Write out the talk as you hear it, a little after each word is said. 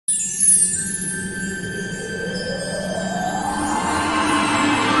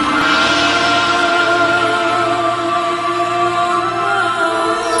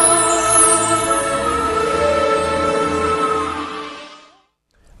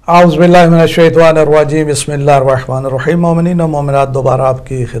औज़ुबिल्लाहिमिनश्शैतानिर्रजीम बिस्मिल्लाहिर्रहमानिर्रहीम। मोमिनीन और मोमिनात, दोबारा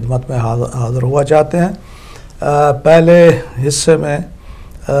आपकी खिदमत में हाज़िर हुआ चाहते हैं। पहले हिस्से में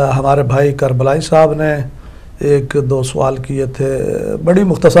हमारे भाई करबलाई साहब ने एक दो सवाल किए थे। बड़ी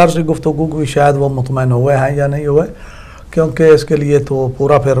मुख्तसर सी गुफ्तगू की, शायद वो मुतमईन हुए हैं या नहीं हुए, क्योंकि इसके लिए तो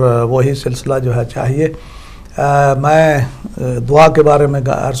पूरा फिर वही सिलसिला जो है चाहिए। मैं दुआ के बारे में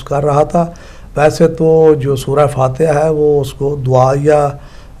अर्ज़ कर रहा था। वैसे तो जो सूरह फातिहा है वो उसको दुआया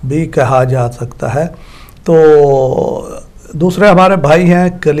भी कहा जा सकता है। तो दूसरे हमारे भाई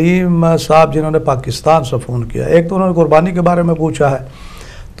हैं कलीम साहब, जिन्होंने पाकिस्तान से फ़ोन किया। एक तो उन्होंने कुर्बानी के बारे में पूछा है।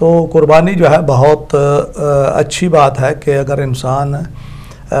 तो कुर्बानी जो है बहुत अच्छी बात है कि अगर इंसान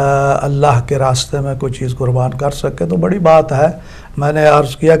अल्लाह के रास्ते में कोई चीज़ कुर्बान कर सके तो बड़ी बात है। मैंने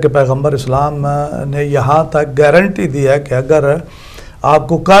अर्ज़ किया कि पैगंबर इस्लाम ने यहाँ तक गारंटी दी है कि अगर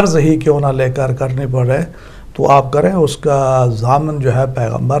आपको कर्ज़ ही क्यों ना लेकर करनी पड़े तो आप करें। उसका ज़ामन जो है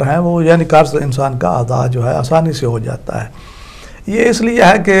पैगंबर हैं वो, यानी कर्ज़ इंसान का अदा जो है आसानी से हो जाता है। ये इसलिए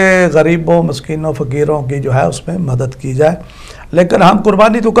है कि गरीबों, मस्कीनों, फ़कीरों की जो है उसमें मदद की जाए। लेकिन हम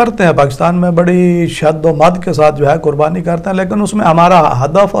कुर्बानी तो करते हैं, पाकिस्तान में बड़ी शद्द व मद के साथ जो है कुर्बानी करते हैं, लेकिन उसमें हमारा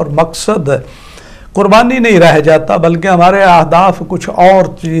हदफ और मकसद कुर्बानी नहीं रह जाता, बल्कि हमारे अहदाफ कुछ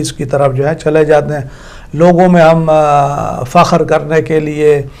और चीज़ की तरफ जो है चले जाते हैं। लोगों में हम फ़ख्र करने के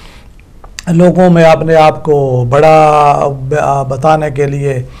लिए, लोगों में अपने आप को बड़ा बताने के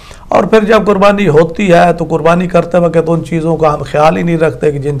लिए, और फिर जब कुर्बानी होती है तो कुर्बानी करते वक्त उन चीज़ों का हम ख्याल ही नहीं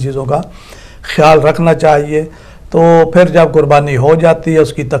रखते कि जिन चीज़ों का ख्याल रखना चाहिए। तो फिर जब कुर्बानी हो जाती है,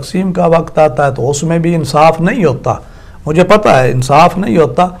 उसकी तकसीम का वक्त आता है तो उसमें भी इंसाफ नहीं होता। मुझे पता है इंसाफ नहीं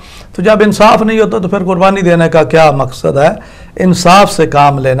होता। तो जब इंसाफ नहीं होता तो फिर कुर्बानी देने का क्या मकसद है। इंसाफ से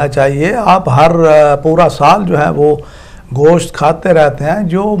काम लेना चाहिए। आप हर पूरा साल जो है वो गोश्त खाते रहते हैं,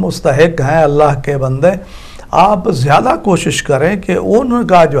 जो मुस्तहिक हैं अल्लाह के बंदे, आप ज़्यादा कोशिश करें कि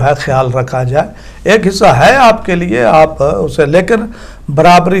उनका जो है ख्याल रखा जाए। एक हिस्सा है आपके लिए, आप उसे, लेकिन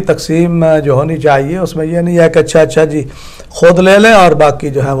बराबरी तकसीम जो होनी चाहिए। उसमें यह नहीं है कि अच्छा जी खुद ले लें और बाकी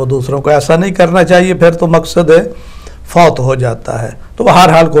जो है वो दूसरों को, ऐसा नहीं करना चाहिए, फिर तो मकसद फौत हो जाता है। तो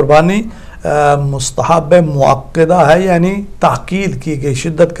बहरहाल कुर्बानी मुस्तहब मुअक्कदा है, यानी ताकीद की गई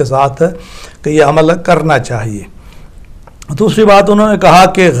शिद्दत के साथ कि ये अमल करना चाहिए। दूसरी बात उन्होंने कहा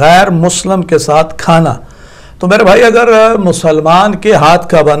कि गैर मुस्लिम के साथ खाना। तो मेरे भाई, अगर मुसलमान के हाथ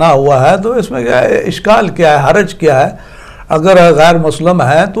का बना हुआ है तो इसमें क्या है, इश्काल क्या है, हरज क्या है। अगर गैर मुस्लिम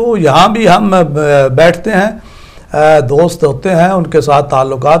है तो यहाँ भी हम बैठते हैं, दोस्त होते हैं, उनके साथ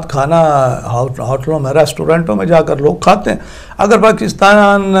ताल्लुकात, खाना होटलों में, रेस्टोरेंटों में जाकर लोग खाते हैं। अगर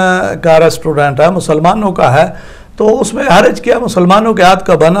पाकिस्तान का रेस्टोरेंट है, मुसलमानों का है, तो उसमें हरज क्या, मुसलमानों के हाथ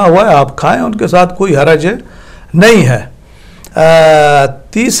का बना हुआ है, आप खाएं, उनके साथ कोई हरज नहीं है।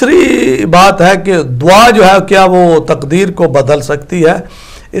 तीसरी बात है कि दुआ जो है क्या वो तकदीर को बदल सकती है।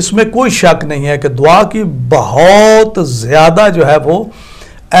 इसमें कोई शक नहीं है कि दुआ की बहुत ज़्यादा जो है वो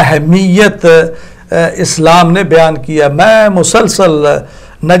अहमियत इस्लाम ने बयान किया। मैं मुसलसल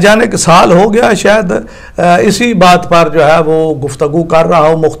न जाने के साल हो गया शायद इसी बात पर जो है वो गुफ्तगू कर रहा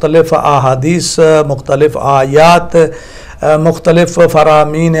हूँ। मुख्तलिफ़ अहादीस, मुख्तलिफ़ आयात, मुख्तलिफ़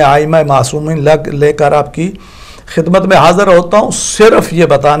फ़रामीन आइमा मासूमीन लेकर आपकी खिदमत में हाज़िर होता हूँ, सिर्फ ये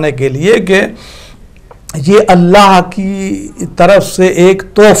बताने के लिए कि ये अल्लाह की तरफ से एक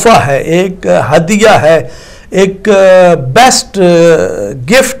तोहफ़ा है, एक हदिया है, एक बेस्ट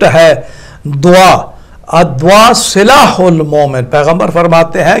गिफ्ट है दुआ। दुआ सिलाहुल मोमिन, पैगंबर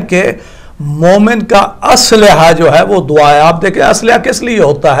फरमाते हैं कि मोमिन का असलहा जो है वो दुआ है। आप देखें असलहा किस लिए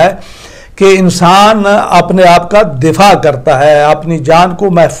होता है कि इंसान अपने आप का दिफा करता है, अपनी जान को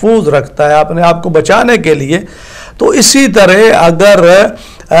महफूज रखता है, अपने आप को बचाने के लिए। तो इसी तरह अगर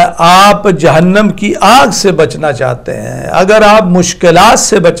आप जहन्नम की आग से बचना चाहते हैं, अगर आप मुश्किलात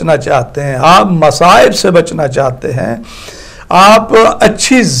से बचना चाहते हैं, आप मसाइब से बचना चाहते हैं, आप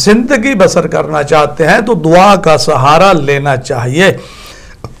अच्छी ज़िंदगी बसर करना चाहते हैं, तो दुआ का सहारा लेना चाहिए।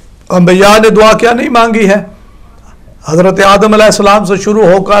 अंबिया ने दुआ क्या नहीं मांगी है। हज़रत आदम अलैहिस्सलाम से शुरू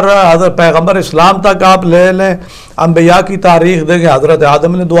होकर हज़रत पैगंबर इस्लाम तक आप ले लें, अंबिया की तारीख़ देंगे। हज़रत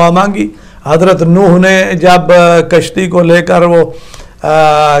आदम ने दुआ मांगी। हज़रत नूह ने जब कश्ती को लेकर वो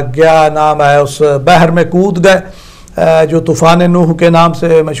क्या नाम है उस बहर में कूद गए, जो तूफ़ान नूह के नाम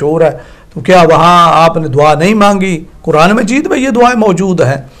से मशहूर है, तो क्या वहाँ आपने दुआ नहीं मांगी। कुरान मजीद में ये दुआएं मौजूद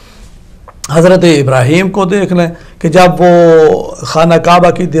हैं। हज़रत इब्राहीम को देख लें कि जब वो खाना काबा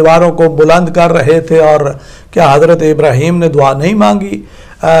की दीवारों को बुलंद कर रहे थे, और क्या हज़रत इब्राहीम ने दुआ नहीं मांगी।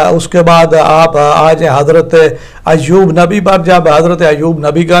 उसके बाद आप आ जाए हज़रत अय्यूब नबी पर, जब हज़रत अय्यूब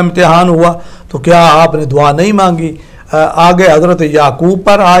नबी का इम्तिहान हुआ तो क्या आपने दुआ नहीं मांगी। आगे हज़रत याकूब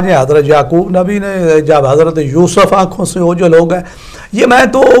पर आ जाए, हज़रत याकूब नबी ने, जब हज़रत यूसुफ आँखों से ओझल हो गए, یہ میں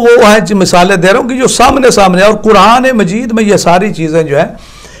تو وہ ہیں مثالیں دے رہا ہوں کہ جو سامنے اور قرآن مجید میں یہ ساری چیزیں جو ہیں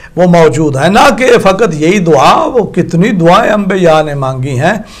وہ موجود ہیں، نہ کہ فقط یہی دعا، وہ کتنی دعائیں انبیاء نے مانگی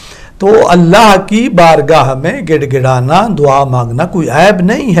ہیں۔ تو اللہ کی بارگاہ میں گڑ گڑانا، دعا مانگنا کوئی عیب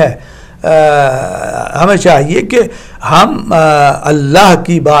نہیں ہے۔ ہمیں چاہیے کہ ہم اللہ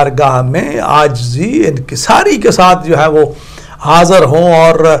کی بارگاہ میں عاجزی انکساری کے ساتھ جو ہے وہ حاضر ہوں،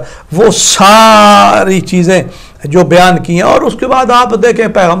 اور وہ ساری چیزیں جو بیان کی ہیں۔ اور اس کے بعد آپ دیکھیں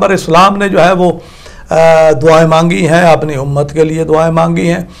پیغمبر اسلام نے جو ہے وہ دعائیں مانگی ہیں، اپنی امت کے لیے دعائیں مانگی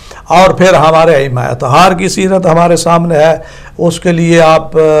ہیں، اور پھر ہمارے ائمہ اطہار کی سیرت ہمارے سامنے ہے، اس کے لیے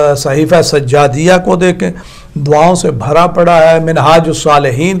آپ صحیفہ سجادیہ کو دیکھیں، دعاؤں سے بھرا پڑا ہے، منہاج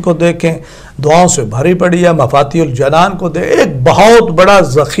الصالحین کو دیکھیں، دعاؤں سے بھری پڑی ہے، مفاتیح الجنان کو دیکھیں، ایک بہت بڑا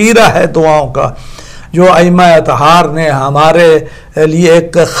ذخیرہ ہے دعاؤں کا جو ائمہ اطہار نے ہمارے لیے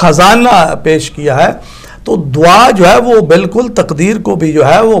ایک خزانہ پیش کیا ہے۔ تو دعا جو ہے وہ بالکل تقدیر کو بھی جو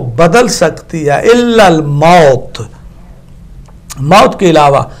ہے وہ بدل سکتی ہے، الا الموت، موت کے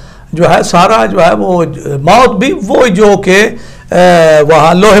علاوہ جو ہے سارا جو ہے وہ موت بھی وہ جو کہ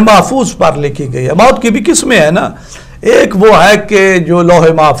وہاں لوح محفوظ پر لکھی گئی ہے۔ موت کی بھی قسمیں ہیں نا، ایک وہ ہے کہ جو لوح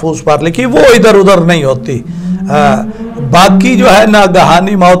محفوظ پر لکھی وہ ادھر ادھر نہیں ہوتی، باقی جو ہے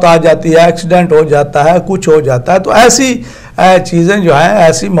ناگہانی موت آ جاتی ہے، ایکسیڈنٹ ہو جاتا ہے، کچھ ہو جاتا ہے۔ تو ایسی چیزیں جو ہیں،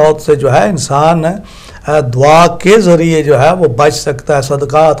 ایسی موت سے جو ہے انسان دعا کے ذریعے جو ہے وہ بچ سکتا ہے۔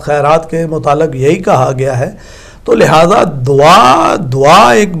 صدقات خیرات کے متعلق یہی کہا گیا ہے۔ تو لہذا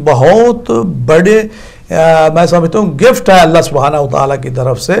دعا ایک بہت بڑے میں سمجھتا ہوں گفٹ ہے اللہ سبحانہ وتعالیٰ کی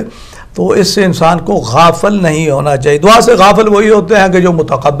طرف سے، تو اس سے انسان کو غافل نہیں ہونا چاہیے۔ دعا سے غافل وہی ہوتے ہیں کہ جو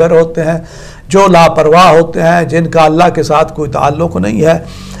متکبر ہوتے ہیں، جو لاپرواہ ہوتے ہیں، جن کا اللہ کے ساتھ کوئی تعلق نہیں ہے،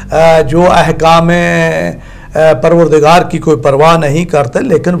 جو احکام پروردگار کی کوئی پرواہ نہیں کرتے،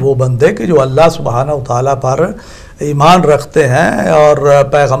 لیکن وہ بندے کہ جو اللہ سبحانہ وتعالیٰ پر ایمان رکھتے ہیں اور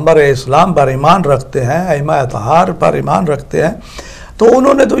پیغمبر اسلام پر ایمان رکھتے ہیں، ائمہ اطہار پر ایمان رکھتے ہیں، تو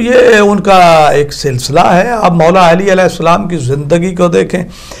انہوں نے تو یہ ان کا ایک سلسلہ ہے۔ اب مولا علی علیہ السلام کی زندگی کو دیکھیں،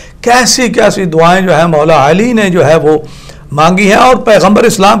 کیسی کیسی دعائیں جو ہیں مولا علی نے جو ہے وہ مانگی ہیں۔ اور پیغمبر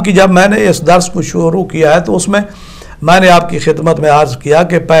اسلام کی جب میں نے اس درس کو شروع کیا ہے تو اس میں نے آپ کی خدمت میں عرض کیا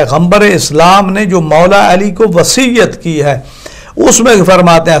کہ پیغمبر اسلام نے جو مولا علی کو وصیت کی ہے اس میں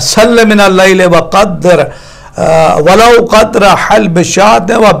فرماتے ہیں صلی من اللیل وقدر ولو قدر حلب شات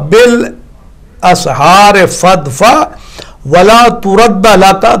وبالاسحار فدفع ولا ترد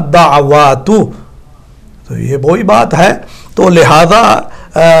لك دعوات۔ تو یہ وہی بات ہے، تو لہذا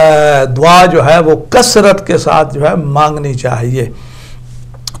دعا جو ہے وہ کثرت کے ساتھ جو ہے مانگنی چاہیے۔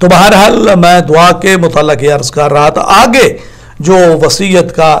 تو بہرحال میں دعا کے متعلق یہ عرض کر رہا تھا۔ آگے جو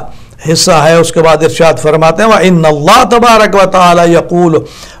وصیت کا حصہ ہے اس کے بعد ارشاد فرماتے ہیں وَإِنَّ اللَّهَ تَبَارَكَ وَتَعَالَى يَقُولُ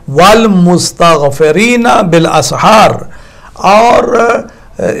وَالْمُسْتَغْفِرِينَ بِالْأَسْحَارِ، اور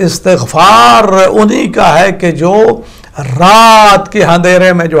استغفار انہی کا ہے کہ جو رات کے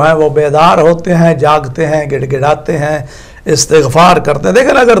اندھیرے میں جو ہے وہ بیدار ہوتے ہیں، جاگتے ہیں، گڑ گڑاتے ہیں، استغفار کرتے ہیں۔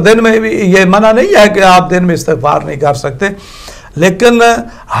 دیکھیں اگر دن میں بھی یہ منع نہیں ہے کہ آپ دن میں استغفار نہیں کر سکتے، لیکن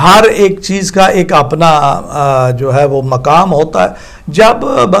ہر ایک چیز کا ایک اپنا جو ہے وہ مقام ہوتا ہے۔ جب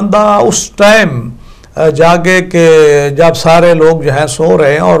بندہ اس ٹائم جاگے کہ جب سارے لوگ جو ہیں سو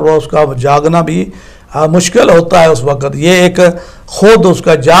رہے ہیں اور وہ اس کا جاگنا بھی مشکل ہوتا ہے اس وقت، یہ ایک خود اس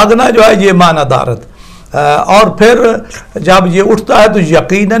کا جاگنا جو ہے یہ معنی دارت، اور پھر جب یہ اٹھتا ہے تو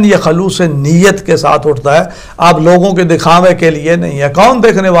یقیناً یہ خلوص نیت کے ساتھ اٹھتا ہے، آپ لوگوں کے دکھاوے کے لیے نہیں ہے۔ کون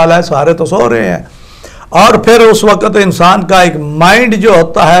دیکھنے والا ہے، سارے تو سو رہے ہیں۔ اور پھر اس وقت انسان کا ایک مائنڈ جو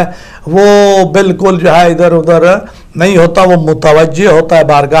ہوتا ہے وہ بالکل جو ہے ادھر ادھر نہیں ہوتا، وہ متوجہ ہوتا ہے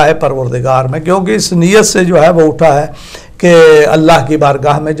بارگاہ پروردگار میں، کیونکہ اس نیت سے جو ہے وہ اٹھا ہے کہ اللہ کی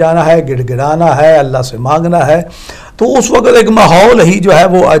بارگاہ میں جانا ہے، گڑ گڑانا ہے، اللہ سے مانگنا ہے۔ تو اس وقت ایک ماحول ہی جو ہے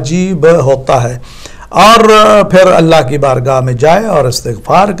وہ عجیب ہوتا ہے، اور پھر اللہ کی بارگاہ میں جائے اور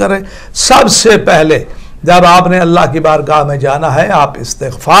استغفار کرے۔ سب سے پہلے جب آپ نے اللہ کی بارگاہ میں جانا ہے آپ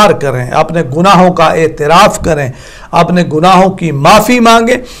استغفار کریں، اپنے گناہوں کا اعتراف کریں، اپنے گناہوں کی معافی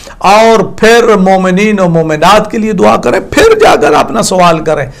مانگیں، اور پھر مومنین و مومنات کے لیے دعا کریں، پھر جا کر اپنا سوال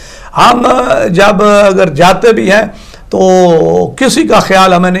کریں۔ ہم جب اگر جاتے بھی ہیں تو کسی کا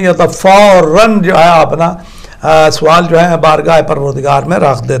خیال ہمیں نہیں ہوتا، فوراً جو ہے اپنا سوال جو ہے بارگاہ پروردگار میں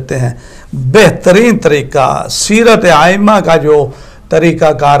رکھ دیتے ہیں۔ بہترین طریقہ سیرت ائمہ کا جو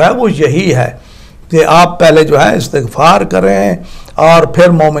طریقہ کار ہے وہ یہی ہے کہ آپ پہلے جو ہے استغفار کریں، اور پھر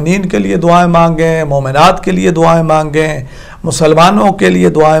مومنین کے لیے دعائیں مانگیں، مومنات کے لیے دعائیں مانگیں، مسلمانوں کے لیے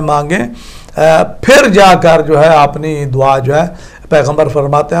دعائیں مانگیں، پھر جا کر جو ہے اپنی دعا جو ہے پیغمبر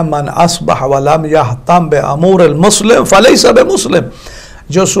فرماتے ہیں من اصبح ولم یہتم بامور المسلم فلیس بمسلم،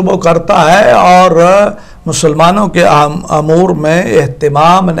 جو صبح کرتا ہے اور مسلمانوں کے امور میں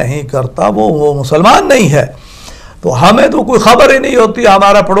اہتمام نہیں کرتا وہ مسلمان نہیں ہے۔ تو ہمیں تو کوئی خبر ہی نہیں ہوتی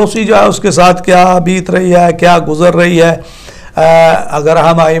ہمارا پڑوسی جو ہے اس کے ساتھ کیا بیت رہی ہے، کیا گزر رہی ہے۔ اگر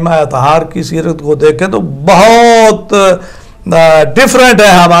ہم ائمہ اطہار کی سیرت کو دیکھیں تو بہت ڈیفرنٹ ہے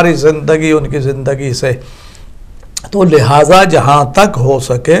ہماری زندگی ان کی زندگی سے۔ تو لہٰذا جہاں تک ہو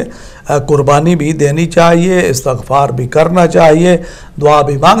سکے قربانی بھی دینی چاہیے، استغفار بھی کرنا چاہیے، دعا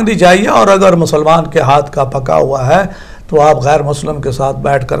بھی مانگنی چاہیے، اور اگر مسلمان کے ہاتھ کا پکا ہوا ہے تو آپ غیر مسلم کے ساتھ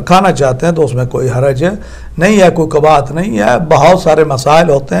بیٹھ کر کھانا چاہتے ہیں تو اس میں کوئی حرج نہیں ہے، کوئی کباہت نہیں ہے۔ بہت سارے مسائل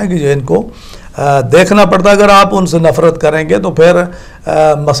ہوتے ہیں کہ جن کو دیکھنا پڑتا ہے۔ اگر آپ ان سے نفرت کریں گے تو پھر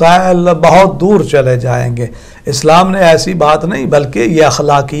مسائل بہت دور چلے جائیں گے۔ اسلام نے ایسی بات نہیں، بلکہ یہ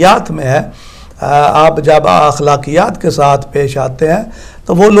اخلاقیات میں ہے۔ آپ جب اخلاقیات کے ساتھ پیش آتے ہیں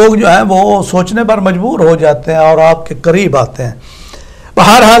تو وہ لوگ جو ہیں وہ سوچنے پر مجبور ہو جاتے ہیں اور آپ کے قریب آتے ہیں۔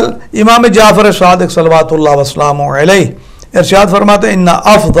 بہرحال امام جعفر صادق صلوات اللہ وسلامہ علیہ ارشاد فرماتے ہیں ان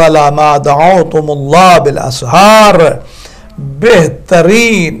افضل ما دعوتم اللہ بالاسحار،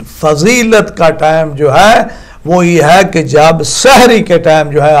 بہترین فضیلت کا ٹائم جو ہے وہ یہ ہے کہ جب سحری کے ٹائم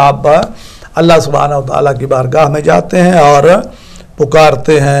جو ہے آپ اللہ سبحانہ و تعالیٰ کی بارگاہ میں جاتے ہیں اور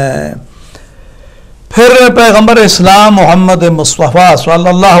پکارتے ہیں۔ پھر پیغمبر اسلام محمد مصطفیٰ صلی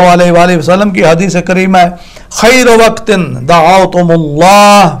اللہ علیہ وآلہ وسلم کی حدیث کریمہ ہے خیر وقت دعوتم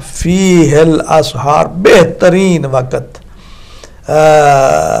اللہ فیہ الاسحار، بہترین وقت،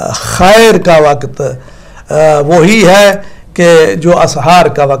 خیر کا وقت وہی ہے کہ جو اسحار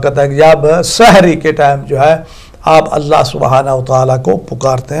کا وقت ہے، جب سحری کے ٹائم جو ہے آپ اللہ سبحانہ و تعالیٰ کو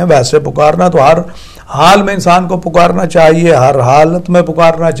پکارتے ہیں۔ ویسے پکارنا تو ہر حال میں انسان کو پکارنا چاہیے، ہر حالت میں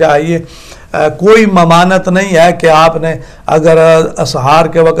پکارنا چاہیے۔ کوئی ممانت نہیں ہے کہ آپ نے اگر اسحار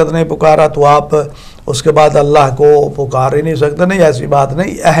کے وقت نہیں پکارا تو آپ اس کے بعد اللہ کو پکار ہی نہیں سکتے، نہیں، ایسی بات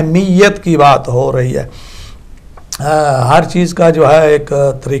نہیں، اہمیت کی بات ہو رہی ہے۔ ہر چیز کا جو ہے ایک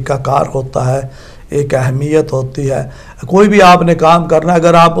طریقہ کار ہوتا ہے، ایک اہمیت ہوتی ہے۔ کوئی بھی آپ نے کام کرنا،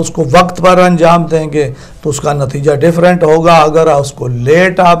 اگر آپ اس کو وقت پر انجام دیں گے تو اس کا نتیجہ ڈیفرنٹ ہوگا، اگر اس کو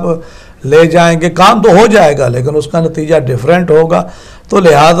لیٹ آپ لے جائیں گے کام تو ہو جائے گا لیکن اس کا نتیجہ ڈیفرنٹ ہوگا۔ تو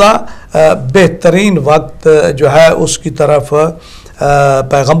لہٰذا بہترین وقت جو ہے اس کی طرف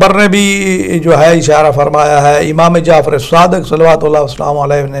پیغمبر نے بھی جو ہے اشارہ فرمایا ہے، امام جعفر صادق صلوات اللہ وسلم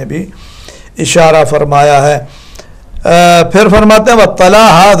علیہ نے بھی اشارہ فرمایا ہے۔ پھر فرماتے ہیں وَطَلَا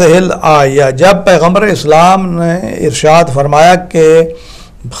هَذِهِ الْآيَةِ، جب پیغمبر اسلام نے ارشاد فرمایا کہ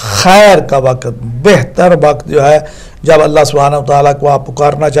خیر کا وقت، بہتر وقت جو ہے جب اللہ سبحانہ و تعالیٰ کو آپ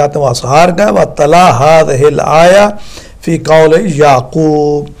پکارنا چاہتے ہیں وہ اسحار کا ہے۔ وَطَلَا هَذِهِ الْآيَةِ فی قول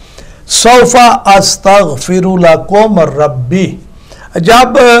یعقوب سوف استغفر لکم ربی،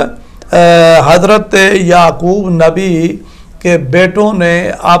 جب حضرت یعقوب نبی کے بیٹوں نے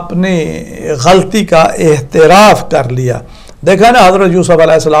اپنی غلطی کا اعتراف کر لیا، دیکھا نا حضرت یوسف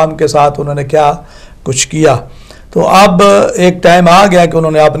علیہ السلام کے ساتھ انہوں نے کیا کچھ کیا، تو اب ایک ٹائم آ گیا کہ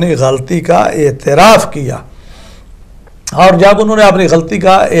انہوں نے اپنی غلطی کا اعتراف کیا، اور جب انہوں نے اپنی غلطی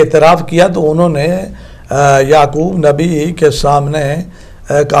کا اعتراف کیا تو انہوں نے یعقوب نبی کے سامنے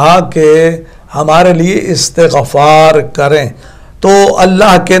کہا کہ ہمارے لیے استغفار کریں، تو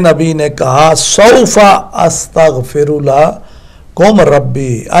اللہ کے نبی نے کہا سوف استغفر لکم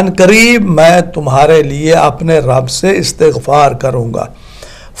ربی، ان قریب میں تمہارے لیے اپنے رب سے استغفار کروں گا۔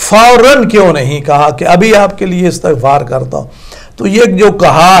 فوراً کیوں نہیں کہا کہ ابھی آپ کے لیے استغفار کرتا ہوں؟ تو یہ جو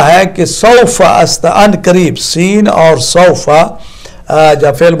کہا ہے کہ سوف ان قریب، سین اور سوف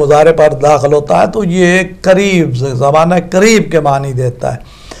جب فعل مضارع پر داخل ہوتا ہے تو یہ قریب، زمانہ قریب کے معنی دیتا ہے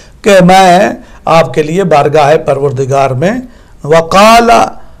کہ میں آپ کے لیے بارگاہ پروردگار میں۔ وقال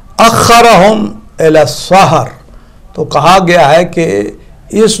اخرہم الی السحر، تو کہا گیا ہے کہ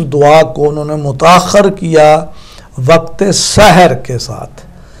اس دعا کو انہوں نے متاخر کیا وقت سحر کے ساتھ،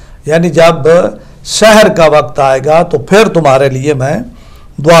 یعنی جب سحر کا وقت آئے گا تو پھر تمہارے لیے میں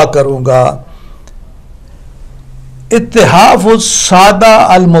دعا کروں گا۔ اتحاف السادہ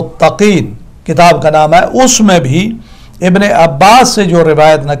المتقین کتاب کا نام ہے، اس میں بھی ابن عباس سے جو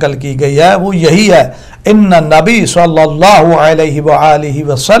روایت نقل کی گئی ہے وہ یہی ہے، ان نبی صلی اللہ علیہ وآلہ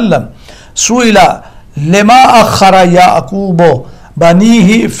وسلم سئل لما اخر یعقوب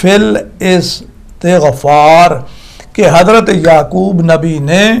بنیہ فی الاستغفار، کہ حضرت یعقوب نبی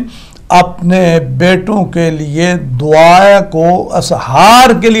نے اپنے بیٹوں کے لیے دعا کو اسحار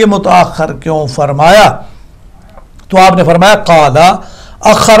کے لیے متاخر کیوں فرمایا؟ تو آپ نے فرمایا قال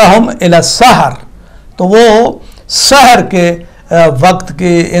اخرہم الی السحر، تو وہ سحر کے وقت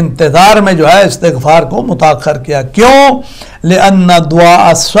کے انتظار میں جو ہے استغفار کو متاخر کیا۔ کیوں؟ لأن دعاء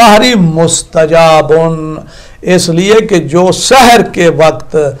السحر مستجاب، اس لیے کہ جو سحر کے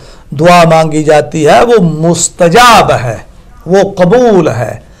وقت دعا مانگی جاتی ہے وہ مستجاب ہے، وہ قبول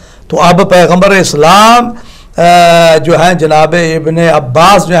ہے۔ تو اب پیغمبر اسلام جو ہیں جناب ابن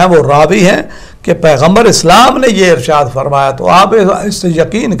عباس جو ہیں وہ راوی ہیں کہ پیغمبر اسلام نے یہ ارشاد فرمایا، تو آپ اس سے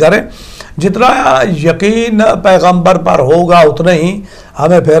یقین کریں۔ جتنا یقین پیغمبر پر ہوگا اتنا ہی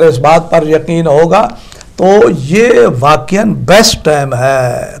ہمیں پھر اس بات پر یقین ہوگا۔ تو یہ واقعاً بیسٹ ٹائم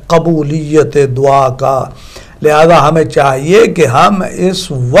ہے قبولیت دعا کا، لہذا ہمیں چاہیے کہ ہم اس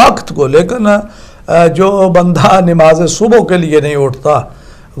وقت کو، لیکن جو بندہ نماز صبح کے لیے نہیں اٹھتا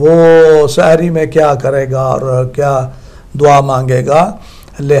وہ سحری میں کیا کرے گا اور کیا دعا مانگے گا؟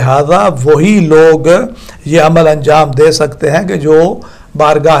 لہذا وہی لوگ یہ عمل انجام دے سکتے ہیں کہ جو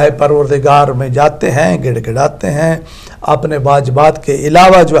بارگاہ پروردگار میں جاتے ہیں، گڑ گڑاتے ہیں، اپنے واجبات کے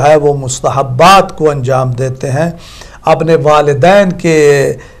علاوہ جو ہے وہ مستحبات کو انجام دیتے ہیں، اپنے والدین کے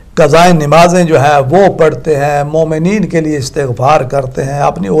قضائے نمازیں جو ہے وہ پڑھتے ہیں، مومنین کے لیے استغفار کرتے ہیں،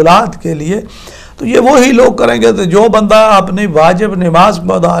 اپنی اولاد کے لیے۔ تو یہ وہی لوگ کریں گے۔ تو جو بندہ اپنی واجب نماز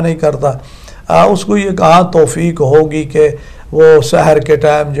کو ادا نہیں کرتا اس کو یہ کہاں توفیق ہوگی کہ وہ سحر کے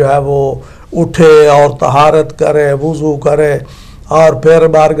ٹائم جو ہے وہ اٹھے اور طہارت کرے، وضو کرے اور پھر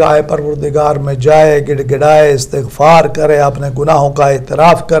بارگاہ پروردگار میں جائے، گڑ گڑائے، استغفار کرے، اپنے گناہوں کا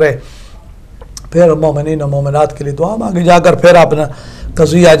اعتراف کرے، پھر مومنین و مومنات کے لیے دعا مانگے، جا کر پھر اپنا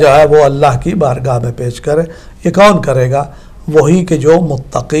قضیہ جو ہے وہ اللہ کی بارگاہ میں پیش کرے۔ یہ کون کرے گا؟ وہی کہ جو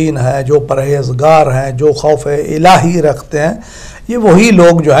متقین ہیں، جو پرہیزگار ہیں، جو خوف الہی رکھتے ہیں، یہ وہی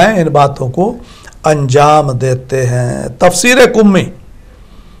لوگ جو ہیں ان باتوں کو انجام دیتے ہیں۔ تفسیر قمی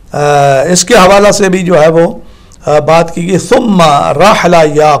اس کے حوالہ سے بھی جو ہے وہ بات کی گئی، ثم رحل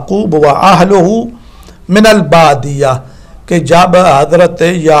یعقوب و اہلہ من البادیہ، کہ جب حضرت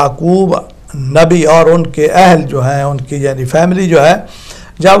یعقوب نبی اور ان کے اہل جو ہیں، ان کی یعنی فیملی جو ہے،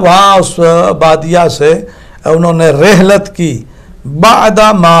 جب وہاں اس بادیہ سے انہوں نے رحلت کی، بعد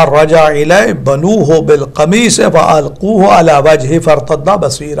ما رجع الیہ بنوہ بالقمیص فالقوہ علی وجہ فارتد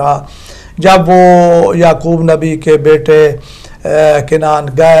بصیرا، جب وہ یعقوب نبی کے بیٹے کنان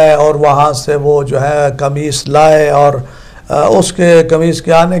گئے اور وہاں سے وہ جو ہے قمیص لائے، اور اس کے قمیص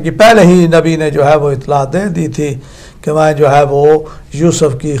کے آنے کی پہلے ہی نبی نے جو ہے وہ اطلاع دے دی تھی کہ میں جو ہے وہ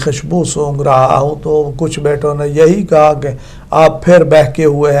یوسف کی خوشبو سونگ رہا ہوں، تو کچھ بیٹوں نے یہی کہا کہ آپ پھر بہکے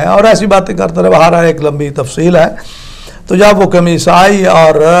ہوئے ہیں، اور ایسی باتیں کرتے رہے، بہرحال ایک لمبی تفصیل ہے۔ تو جب وہ قمیص آئی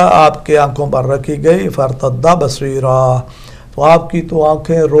اور آپ کے آنکھوں پر رکھی گئی، فارتد بصیرا، تو آپ کی تو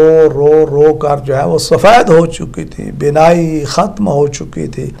آنکھیں رو رو رو کر جو ہے وہ سفید ہو چکی تھی، بینائی ختم ہو چکی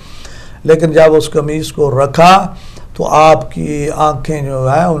تھی، لیکن جب اس قمیص کو رکھا تو آپ کی آنکھیں جو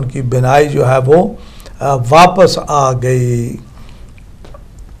ہیں ان کی بینائی جو ہے وہ واپس آ گئی۔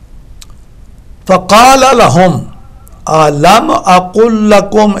 فقال لهم أَلَمْ أَقُلْ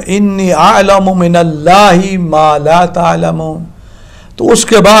لَكُمْ إِنِّي أَعْلَمُ مِنَ اللَّهِ مَا لَا تَعْلَمُونَ، تو اس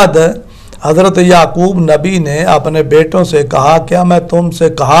کے بعد حضرت یعقوب نبی نے اپنے بیٹوں سے کہا، کیا میں تم سے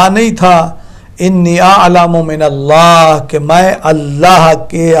کہا نہیں تھا انی اعلم من اللہ، کہ میں اللہ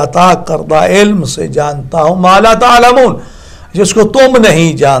کے عطا کردہ علم سے جانتا ہوں، ما لا تعلمون، جس کو تم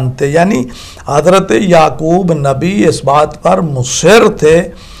نہیں جانتے۔ یعنی حضرت یعقوب نبی اس بات پر مصر تھے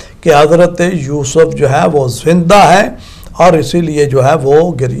کہ حضرت یوسف جو ہے وہ زندہ ہے، اور اسی لیے جو ہے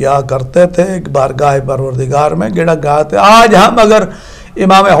وہ گریہ کرتے تھے، بارگاہ پروردگار میں گڑ گاتے۔ آج ہم اگر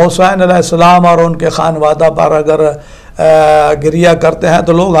امام حسین علیہ السلام اور ان کے خانوادہ پر اگر گریہ کرتے ہیں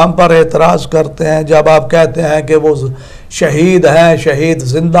تو لوگ ہم پر اعتراض کرتے ہیں۔ جب آپ کہتے ہیں کہ وہ شہید ہیں، شہید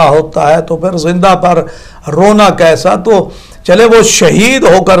زندہ ہوتا ہے، تو پھر زندہ پر رونا کیسا؟ تو چلے وہ شہید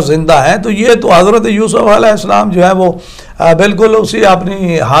ہو کر زندہ ہیں، تو یہ تو حضرت یوسف علیہ السلام جو ہے وہ بالکل اسی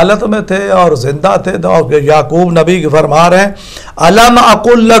اپنی حالت میں تھے اور زندہ تھے۔ تو یعقوب نبی فرما رہے ہیں، الم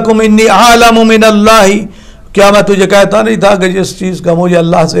اقل لکم انی اعلم من اللہ، کیا میں تجھے کہتا نہیں تھا کہ جس چیز کا مجھے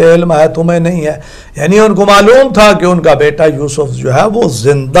اللہ سے علم ہے تمہیں نہیں ہے؟ یعنی ان کو معلوم تھا کہ ان کا بیٹا یوسف جو ہے وہ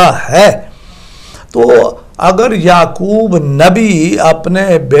زندہ ہے۔ تو اگر یعقوب نبی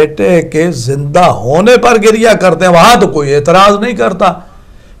اپنے بیٹے کے زندہ ہونے پر گریہ کرتے ہیں، وہاں تو کوئی اعتراض نہیں کرتا،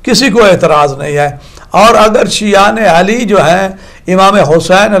 کسی کو اعتراض نہیں ہے۔ اور اگر شیعان علی جو ہیں امام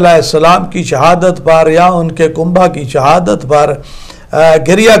حسین علیہ السلام کی شہادت پر یا ان کے کنبہ کی شہادت پر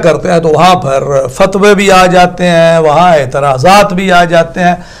گریہ کرتے ہیں، تو وہاں پر فتوے بھی آ جاتے ہیں، وہاں اعتراضات بھی آ جاتے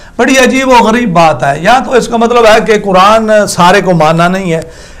ہیں۔ بڑی عجیب و غریب بات ہے۔ یا تو اس کا مطلب ہے کہ قرآن سارے کو ماننا نہیں ہے،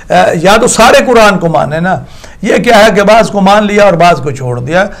 یا تو سارے قرآن کو مانے نا۔ یہ کیا ہے کہ بعض کو مان لیا اور بعض کو چھوڑ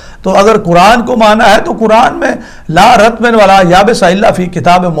دیا۔ تو اگر قرآن کو مانا ہے تو قرآن میں لا رتب ولا یابس الا فی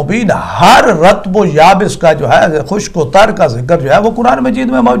کتاب مبین، ہر رتب و یابس کا جو ہے، خشک و تر کا ذکر جو ہے وہ قرآن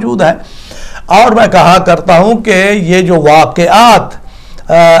مجید میں موجود ہے۔ اور میں کہا کرتا ہوں کہ یہ جو واقعات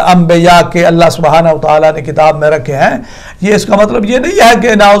انبیاء کے اللہ سبحانہ و تعالیٰ نے کتاب میں رکھے ہیں، یہ اس کا مطلب یہ نہیں ہے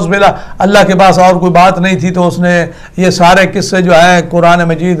کہ نعوذ باللہ اللہ کے پاس اور کوئی بات نہیں تھی تو اس نے یہ سارے قصے جو ہیں قرآن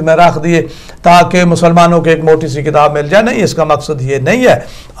مجید میں رکھ دیے تاکہ مسلمانوں کو ایک موٹی سی کتاب مل جائے۔ نہیں، اس کا مقصد یہ نہیں ہے۔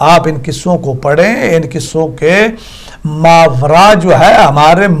 آپ ان قصوں کو پڑھیں، ان قصوں کے ماورا جو ہے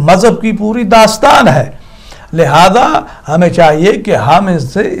ہمارے مذہب کی پوری داستان ہے، لہذا ہمیں چاہیے کہ ہم اس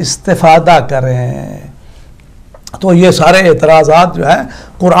سے استفادہ کریں۔ تو یہ سارے اعتراضات جو ہیں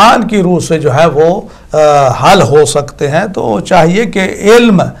قرآن کی روح سے جو ہے وہ حل ہو سکتے ہیں، تو چاہیے کہ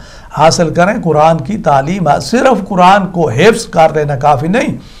علم حاصل کریں، قرآن کی تعلیم۔ صرف قرآن کو حفظ کر لینا کافی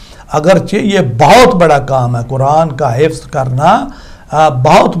نہیں، اگرچہ یہ بہت بڑا کام ہے، قرآن کا حفظ کرنا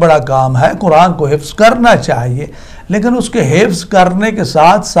بہت بڑا کام ہے، قرآن کو حفظ کرنا چاہیے، لیکن اس کے حفظ کرنے کے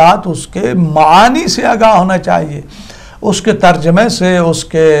ساتھ ساتھ اس کے معانی سے آگاہ ہونا چاہیے، اس کے ترجمے سے، اس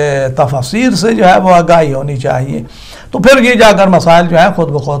کے تفسیر سے جو ہے وہ آگاہی ہونی چاہیے، تو پھر یہ جا کر مسائل جو ہیں خود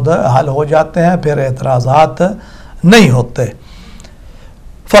بخود حل ہو جاتے ہیں، پھر اعتراضات نہیں ہوتے۔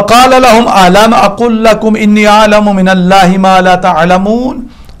 فَقَالَ لَهُمْ أَلَمْ أَقُلْ لَكُمْ إِنِّي أَعْلَمُ مِنَ اللَّهِ مَا لَا تَعْلَمُونَ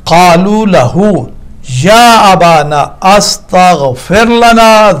قَالُوا لَهُ يَا أَبَانَا أَسْتَغْفِرْ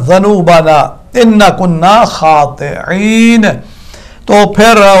لَنَا ذُنُوبَنَا إِنَّا كُنَّا خَاطِئِينَ۔ تو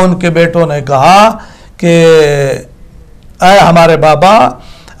پھر ان کے بیٹوں نے کہا کہ اے ہمارے بابا،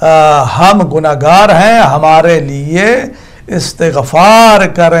 ہم گناہگار ہیں، ہمارے لیے استغفار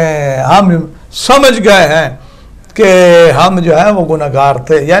کریں، ہم سمجھ گئے ہیں کہ ہم جو ہے وہ گناہگار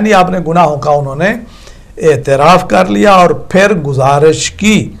تھے، یعنی آپ نے گناہوں کا انہوں نے اعتراف کر لیا اور پھر گزارش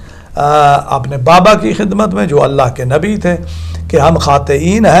کی اپنے بابا کی خدمت میں جو اللہ کے نبی تھے کہ ہم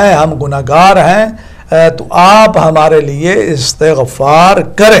خاطئین ہیں، ہم گناہگار ہیں، تو آپ ہمارے لیے استغفار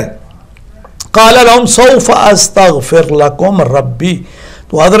کریں۔ قال لهم سوف استغفر لكم ربی،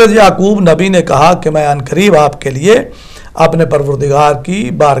 تو حضرت یعقوب نبی نے کہا کہ میں عنقریب آپ کے لیے اپنے پروردگار کی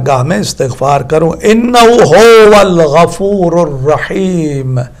بارگاہ میں استغفار کروں، انہ هو الغفور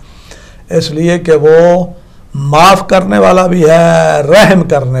الرحیم، اس لیے کہ وہ معاف کرنے والا بھی ہے، رحم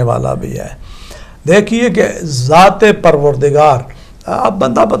کرنے والا بھی ہے۔ دیکھیے کہ ذات پروردگار، اب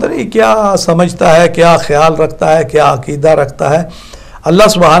بندہ پتہ نہیں کیا سمجھتا ہے، کیا خیال رکھتا ہے، کیا عقیدہ رکھتا ہے۔ اللہ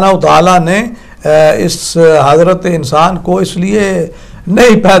سبحانہ و تعالیٰ نے اس حضرت انسان کو اس لیے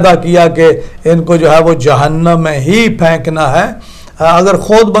نہیں پیدا کیا کہ ان کو جو ہے وہ جہنم میں ہی پھینکنا ہے۔ اگر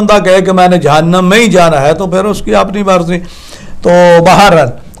خود بندہ کہے کہ میں نے جہنم میں ہی جانا ہے تو پھر اس کی اپنی مرضی۔ تو بہرحال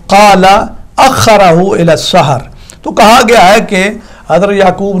قال اخرہ الی السحر، تو کہا گیا ہے کہ حضرت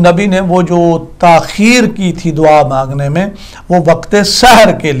یعقوب نبی نے وہ جو تاخیر کی تھی دعا مانگنے میں وہ وقت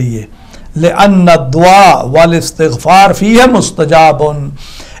سحر کے لیے، لأن الدعاء والاستغفار فیہ مستجاب،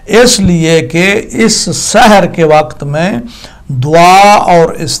 اس لیے کہ اس سحر کے وقت میں دعا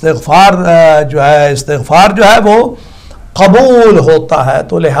اور استغفار جو ہے وہ قبول ہوتا ہے،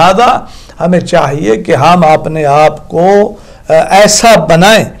 تو لہذا ہمیں چاہیے کہ ہم اپنے آپ کو ایسا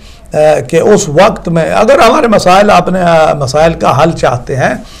بنائیں کہ اس وقت میں اگر ہمارے اپنے مسائل کا حل چاہتے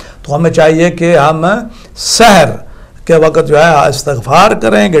ہیں تو ہمیں چاہیے کہ ہم سحر کے وقت جو ہے استغفار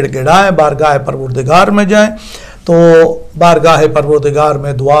کریں، گڑ گڑائیں، بارگاہ پروردگار میں جائیں۔ تو بارگاہ پروردگار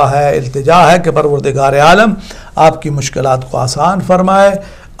میں دعا ہے، التجا ہے کہ پروردگار عالم آپ کی مشکلات کو آسان فرمائے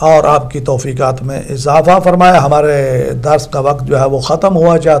اور آپ کی توفیقات میں اضافہ فرمائے۔ ہمارے درس کا وقت جو ہے وہ ختم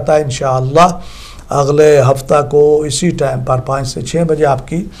ہوا جاتا ہے، انشاءاللہ اگلے ہفتہ کو اسی ٹائم پر 5 سے 6 بجے آپ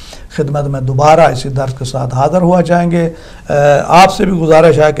کی خدمت میں دوبارہ اسی درس کے ساتھ حاضر ہوا جائیں گے۔ آپ سے بھی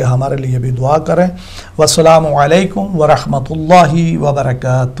گزارش ہے کہ ہمارے لیے بھی دعا کریں۔ والسلام علیکم ورحمۃ اللہ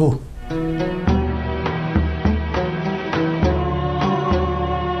وبرکاتہ۔